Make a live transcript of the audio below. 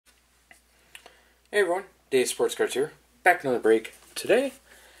Hey everyone, Dave Sports Cards here, back another break. Today,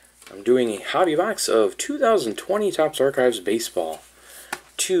 I'm doing a hobby box of 2020 Topps Archives Baseball.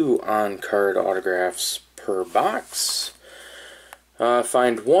 2 on-card autographs per box.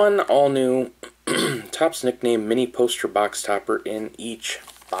 Find one all-new Topps nickname mini poster box topper in each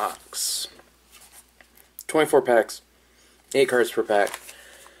box. 24 packs, 8 cards per pack.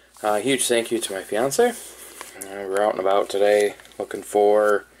 Huge thank you to my fiance. We're out and about today looking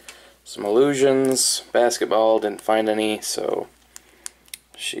for some illusions. Basketball, didn't find any, so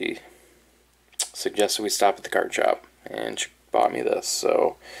she suggested we stop at the card shop, and she bought me this.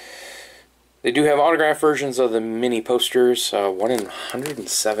 So they do have autograph versions of the mini posters, 1 in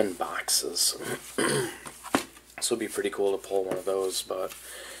 107 boxes. This will be pretty cool to pull one of those, but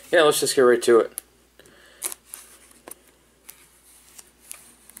yeah, let's just get right to it.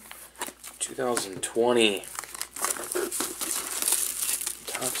 2020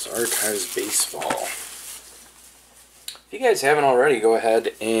 Topps Archives Baseball. If you guys haven't already, go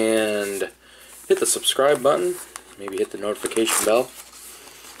ahead and hit the subscribe button. Maybe hit the notification bell.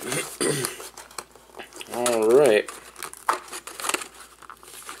 Alright.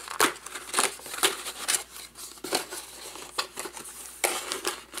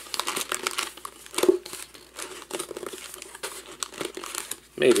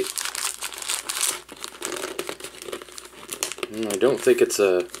 Maybe. I don't think it's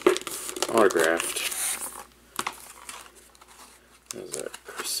autographed. What is that?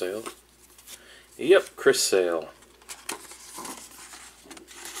 Chris Sale? Yep, Chris Sale.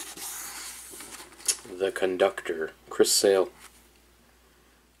 The Conductor. Chris Sale.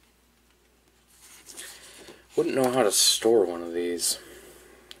 Wouldn't know how to store one of these.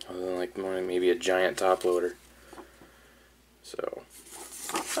 Other than like maybe a giant top loader. So,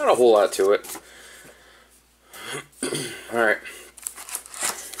 not a whole lot to it. Alright,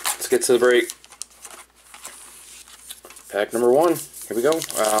 let's get to the break. Pack number 1, here we go.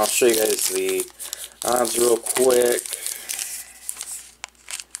 I'll show you guys the odds real quick.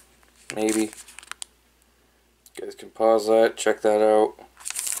 Maybe. You guys can pause that, check that out.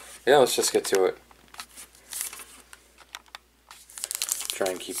 Yeah, let's just get to it.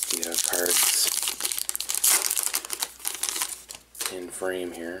 Try and keep the cards in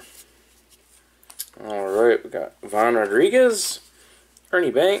frame here. Alright, we got Von Rodriguez,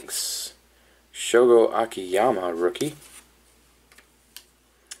 Ernie Banks, Shogo Akiyama rookie,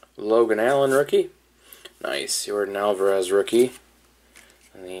 Logan Allen rookie, nice, Jordan Alvarez rookie,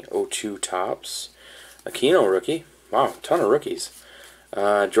 and the 02 Topps, Aquino rookie, wow, ton of rookies,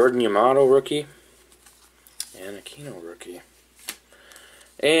 Jordan Yamato rookie, and Aquino rookie,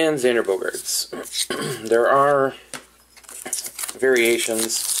 and Xander Bogaerts. There are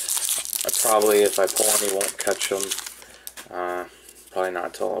variations. I probably, if I pull any, won't catch them. Probably not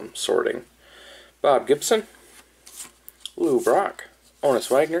until I'm sorting. Bob Gibson, Lou Brock,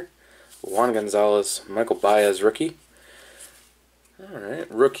 Honus Wagner, Juan Gonzalez, Michael Baez rookie. Alright,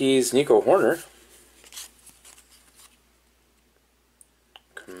 rookies, Nico Horner.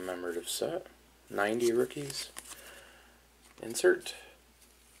 Commemorative set. 90 rookies. Insert.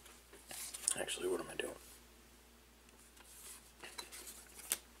 Actually, what am I doing?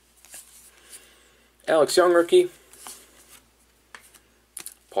 Alex Young rookie,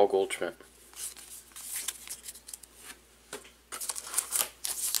 Paul Goldschmidt.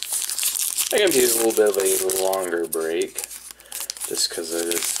 I'm going to be a little bit of a longer break, just because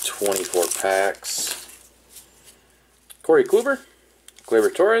it is 24 packs. Corey Kluber,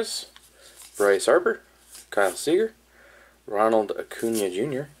 Gleyber Torres, Bryce Harper, Kyle Seager, Ronald Acuna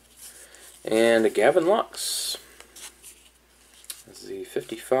Jr., and Gavin Lux. This is the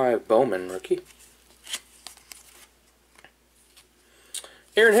 55 Bowman rookie.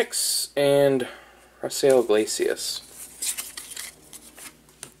 Aaron Hicks and Rafael Iglesias.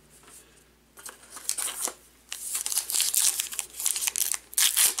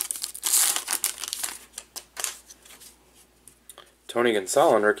 Tony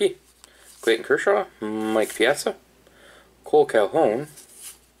Gonsolin rookie. Clayton Kershaw, Mike Piazza, Cole Calhoun,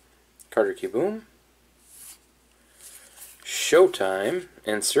 Carter Kieboom, Showtime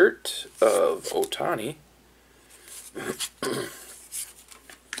insert of Ohtani.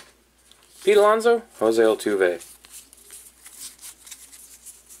 Pete Alonso, Jose Altuve.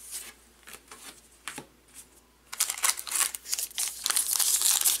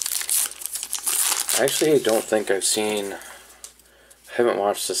 Actually, I don't think haven't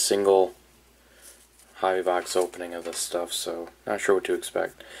watched a single hobby box opening of this stuff, so not sure what to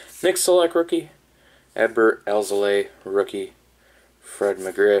expect. Nick Solak rookie, Edbert Alzolay rookie, Fred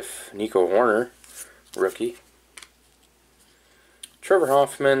McGriff, Nico Horner rookie, Trevor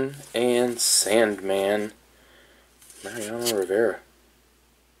Hoffman, and Sandman, Mariano Rivera.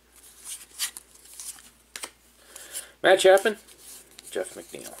 Matt Chapman, Jeff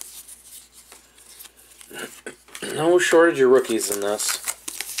McNeil. No shortage of rookies in this.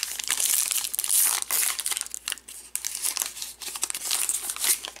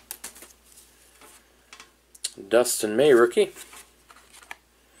 Dustin May, rookie.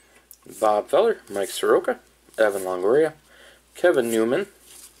 Bob Feller, Mike Soroka, Evan Longoria, Kevin Newman,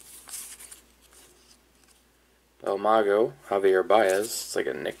 El Mago, Javier Baez, it's like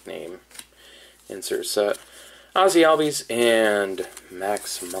a nickname, insert set, Ozzie Albies, and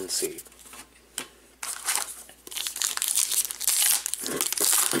Max Muncy.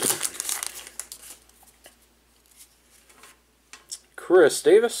 Chris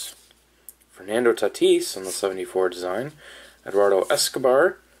Davis, Fernando Tatis on the 74 design, Eduardo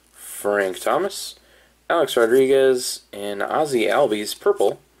Escobar, Frank Thomas, Alex Rodriguez, and Ozzie Albies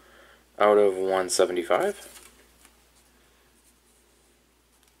purple out of 175.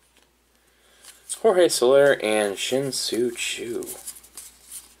 Jorge Soler and Shin-Soo Choo.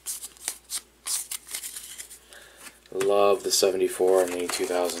 Love the 74 and the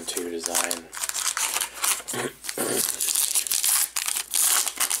 2002 design.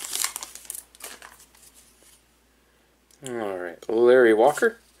 Alright, Larry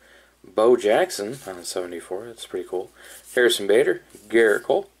Walker, Bo Jackson on the 74, that's pretty cool. Harrison Bader, Garrett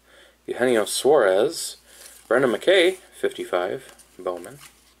Cole, Eugenio Suarez, Brendan McKay, 55, Bowman,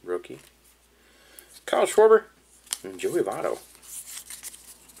 rookie. Kyle Schwarber, and Joey Votto.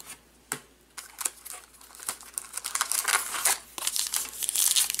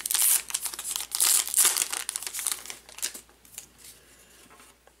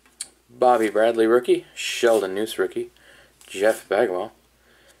 Bobby Bradley, rookie. Sheldon Neuse, rookie. Jeff Bagwell.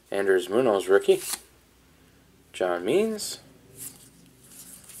 Anders Munoz, rookie. John Means.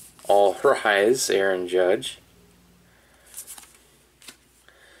 All Rise, Aaron Judge.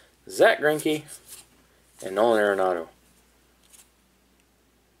 Zach Greinke. And Nolan Arenado.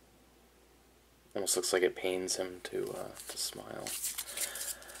 Almost looks like it pains him to smile.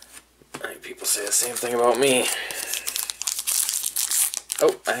 I think people say the same thing about me.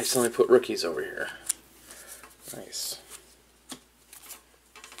 Oh, I accidentally put rookies over here. Nice.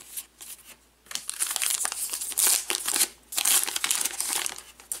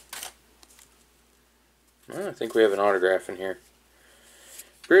 Well, I think we have an autograph in here.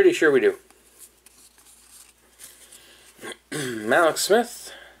 Pretty sure we do. Malik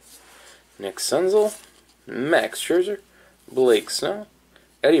Smith, Nick Senzel, Max Scherzer, Blake Snell,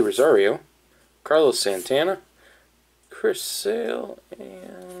 Eddie Rosario, Carlos Santana, Chris Sale,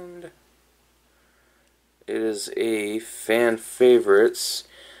 and it is a fan favorites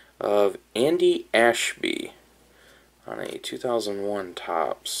of Andy Ashby on a 2001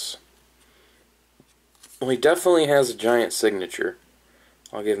 Topps. Well, he definitely has a giant signature.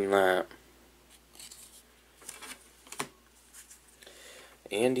 I'll give him that.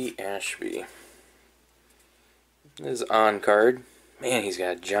 Andy Ashby. His on card. Man, he's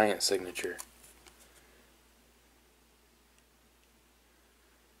got a giant signature.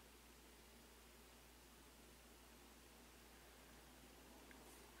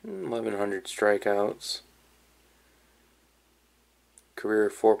 .1100 strikeouts. Career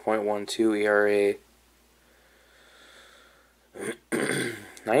 4.12 ERA.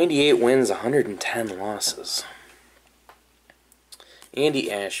 98 wins, 110 losses.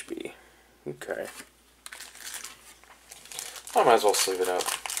 Andy Ashby. Okay. I might as well sleeve it up.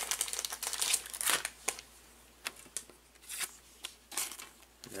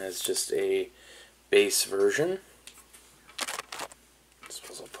 That's just a base version. I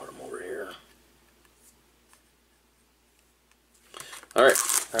suppose I'll put them over here. Alright,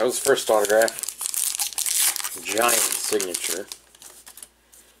 that was the first autograph. Giant signature.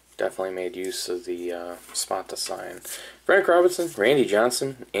 Definitely made use of the spot to sign. Frank Robinson, Randy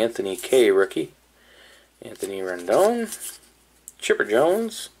Johnson, Anthony K. rookie, Anthony Rendon, Chipper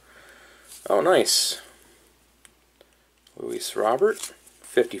Jones. Oh, nice. Luis Robert,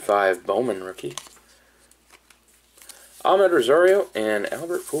 55 Bowman rookie. Ahmed Rosario and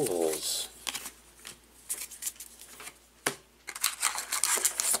Albert Pujols.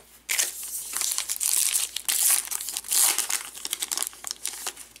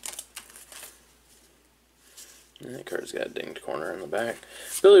 That card's got a dinged corner in the back.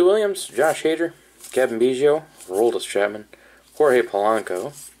 Billy Williams, Josh Hader, Kevin Biggio, Aroldis Chapman, Jorge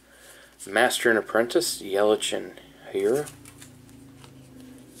Polanco, Master and Apprentice, Yelich and Hira,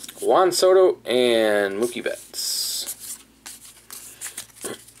 Juan Soto, and Mookie Betts.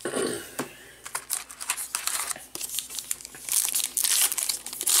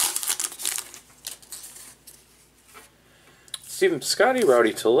 Stephen Piscotty,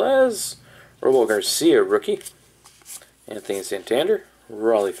 Rowdy Tellez, Robo Garcia, rookie. Anthony Santander,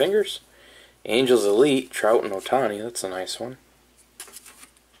 Raleigh Fingers. Angels Elite, Trout and Ohtani, that's a nice one.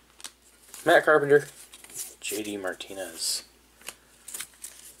 Matt Carpenter, JD Martinez.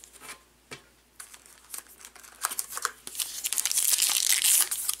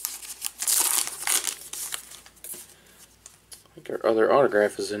 I think our other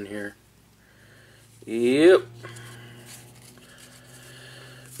autograph is in here. Yep.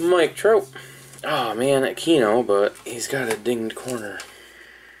 Mike Trout. Oh man, Aquino, but he's got a dinged corner.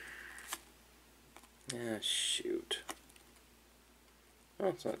 Yeah, shoot. Well,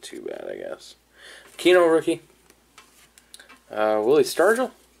 it's not too bad, I guess. Aquino rookie. Willie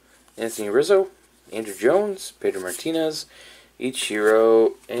Stargell. Anthony Rizzo. Andrew Jones. Pedro Martinez.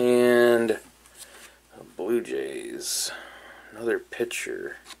 Ichiro. And Blue Jays. Another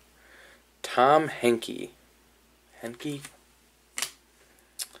pitcher. Tom Henke. Henke?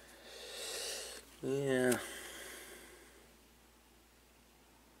 Yeah.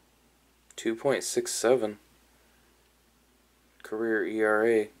 2.67 career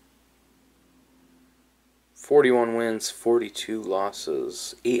ERA. 41 wins, 42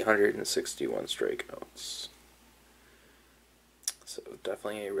 losses, 861 strikeouts. So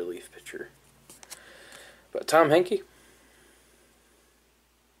definitely a relief pitcher. But Tom Henke.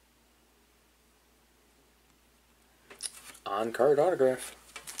 On-card autograph.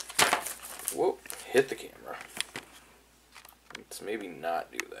 Whoa, hit the camera. Let's maybe not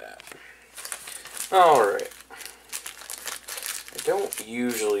do that. Alright. I don't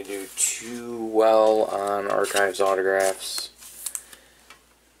usually do too well on Archives autographs.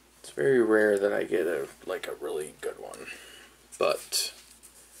 It's very rare that I get a really good one. But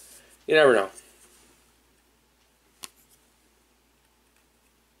you never know.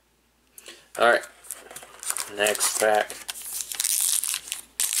 Alright. Next pack.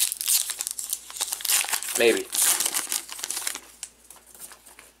 Maybe.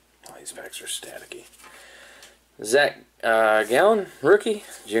 Oh, these packs are staticky. Zach Gallen, rookie.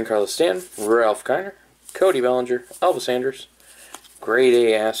 Giancarlo Stanton, Ralph Kiner, Cody Bellinger, Elvis Andrus, Grade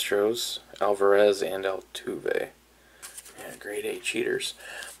A Astros, Alvarez, and Altuve. Yeah, Grade A cheaters.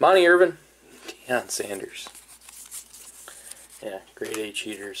 Monty Irvin, Deion Sanders. Yeah, Grade A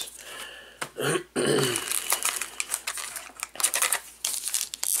cheaters.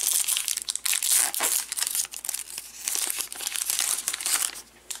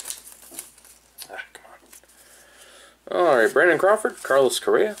 Alright, Brandon Crawford, Carlos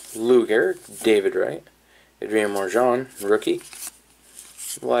Correa, Lou Gehrig, David Wright, Adrian Marjan, rookie,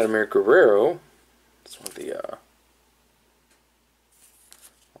 Vladimir Guerrero, that's one of the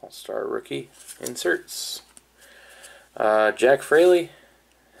All-Star rookie inserts, Jack Fraley,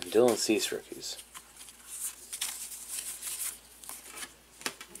 and Dylan Cease rookies.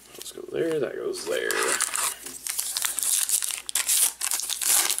 Let's go there, that goes there.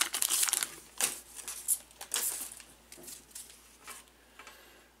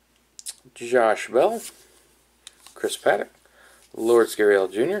 Josh Bell, Chris Paddock, Lourdes Gurriel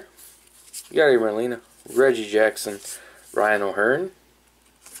Jr., Yadier Molina, Reggie Jackson, Ryan O'Hearn,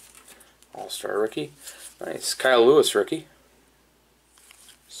 All-Star rookie. Nice. Kyle Lewis rookie.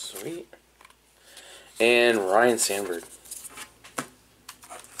 Sweet. And Ryan Sandberg.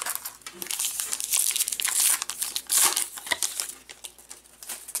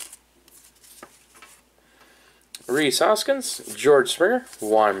 Rhys Hoskins, George Springer,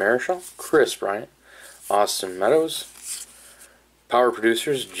 Juan Marichal, Chris Bryant, Austin Meadows, Power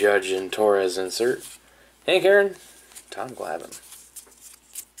Producers, Judge and Torres insert, Hank Aaron, Tom Glavine.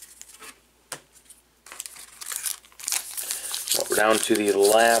 Well, we're down to the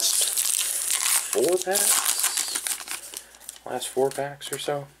last 4 packs. Last 4 packs or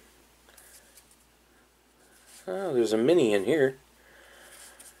so. Oh, there's a mini in here.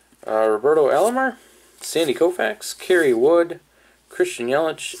 Roberto Alomar, Sandy Koufax, Kerry Wood, Christian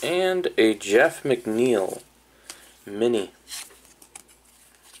Yelich, and a Jeff McNeil mini.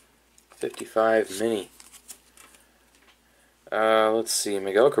 55 mini. Let's see,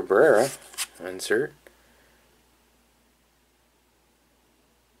 Miguel Cabrera insert.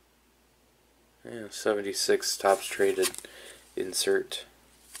 Yeah, 76 tops traded insert.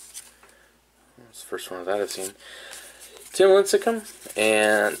 That's the first one of that I've seen. Tim Lincecum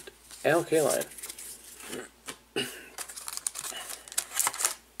and Al Kaline.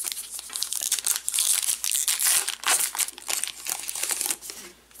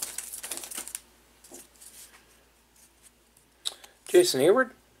 Jason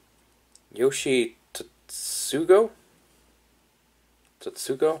Hayward, Yoshi Tatsugo,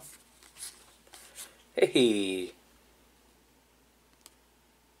 hey,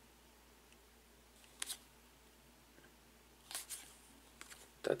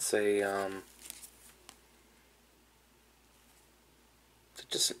 That's a, is it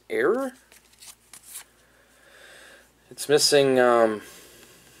just an error? It's missing, the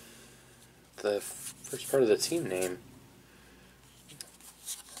first part of the team name.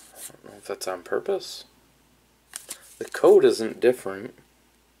 I don't know if that's on purpose. The code isn't different.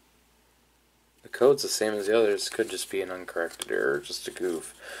 The code's the same as the others. Could just be an uncorrected error, just a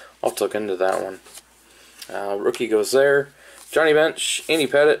goof. I'll have to look into that one. Rookie goes there. Johnny Bench, Andy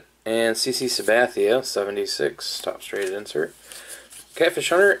Pettit, and CC Sabathia, 76, top rated insert. Catfish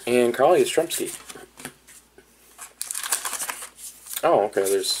Hunter, and Carl Yastrzemski. Oh, okay,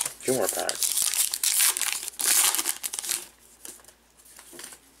 there's a few more packs.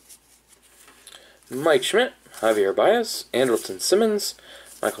 Mike Schmidt, Javier Baez, Andrelton Simmons,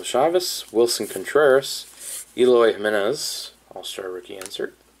 Michael Chavez, Wilson Contreras, Eloy Jimenez, All-Star Rookie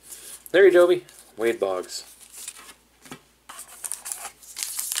insert. Larry Doby, Wade Boggs.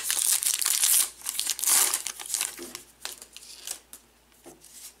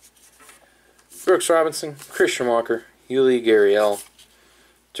 Brooks Robinson, Christian Walker, Yuli Gurriel,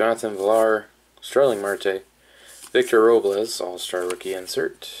 Jonathan Villar, Sterling Marte, Victor Robles, All-Star Rookie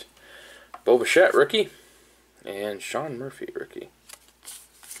insert. Bo Bichette, rookie, and Sean Murphy, rookie.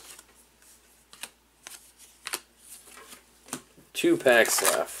 Two packs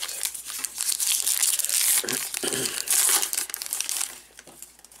left.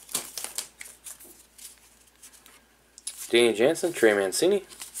 Danny Jansen, Trey Mancini,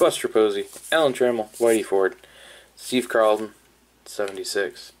 Buster Posey, Alan Trammell, Whitey Ford, Steve Carlton,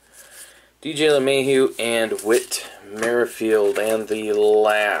 76. DJ LeMahieu and Whit Merrifield, and the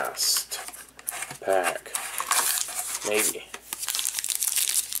last pack. Maybe.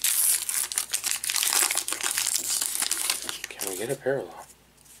 Can we get a parallel?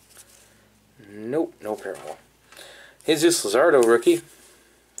 Nope, no parallel. Jesus Luzardo, rookie.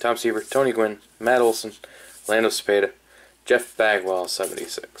 Tom Seaver, Tony Gwynn, Matt Olson, Lando Cepeda, Jeff Bagwell,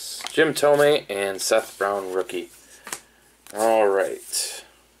 76. Jim Thome and Seth Brown, rookie. Alright.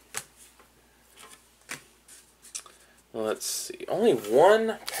 Let's see. Only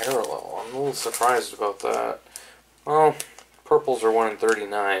one parallel. I'm a little surprised about that. Well, purples are 1 in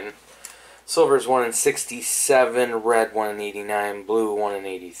 39. Silver is 1 in 67. Red 1 in 89. Blue 1 in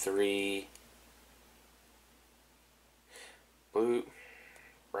 83. Blue.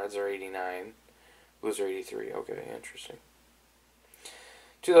 Reds are 89. Blues are 83. Okay, interesting.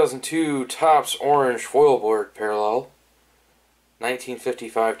 2002 Topps Orange Foil Board Parallel.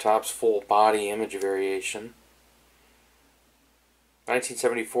 1955 Topps Full Body Image Variation.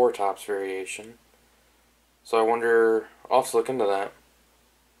 1974 Topps variation. So I wonder, I'll have to look into that.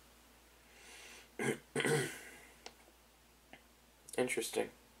 Interesting.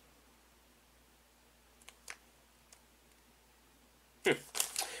 Yeah,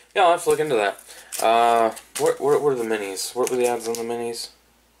 I'll have to look into that. What are the minis? What were the odds on the minis?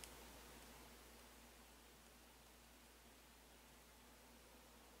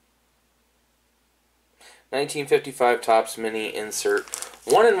 $19.55 Topps Mini insert,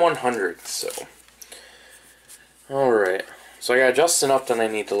 1 in 100. So, all right. So I got just enough that I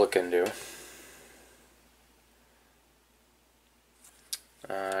need to look into.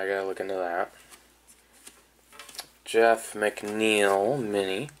 I gotta look into that. Jeff McNeil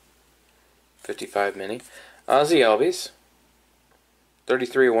Mini, 55 Mini. Ozzie Albies,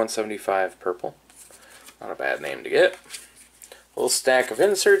 33/175 purple. Not a bad name to get. A little stack of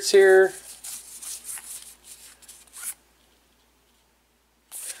inserts here.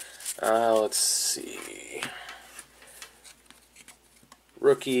 Let's see.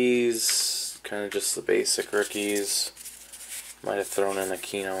 Rookies, kind of just the basic rookies. Might have thrown in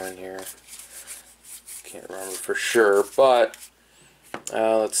Aquino in here. Can't remember for sure, but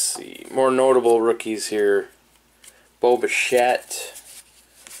let's see. More notable rookies here. Bo Bichette,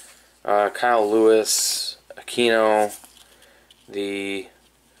 Kyle Lewis, Aquino, the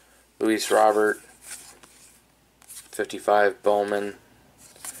Luis Robert, 55 Bowman.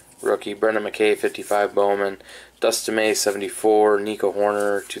 Rookie, Brendan McKay, 55 Bowman. Dustin May, 74. Nico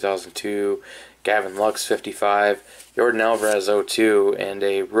Horner, 2002. Gavin Lux, 55. Jordan Alvarez, 02. And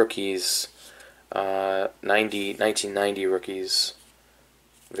a rookies, 1990 rookies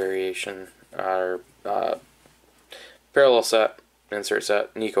variation. Parallel set, insert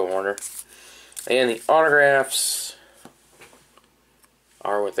set, Nico Horner. And the autographs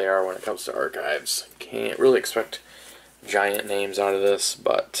are what they are when it comes to archives. Can't really expect giant names out of this,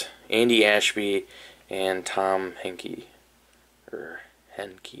 but Andy Ashby and Tom Henke, or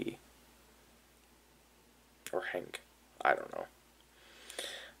Henke, or Henk, I don't know.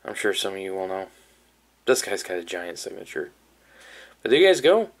 I'm sure some of you will know. This guy's got a giant signature. But there you guys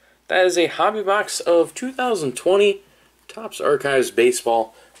go. That is a hobby box of 2020 Topps Archives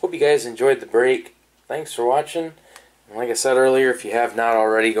Baseball. Hope you guys enjoyed the break. Thanks for watching. And like I said earlier, if you have not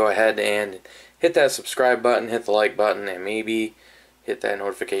already, go ahead and hit that subscribe button, hit the like button, and maybe hit that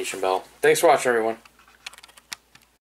notification bell. Thanks for watching, everyone.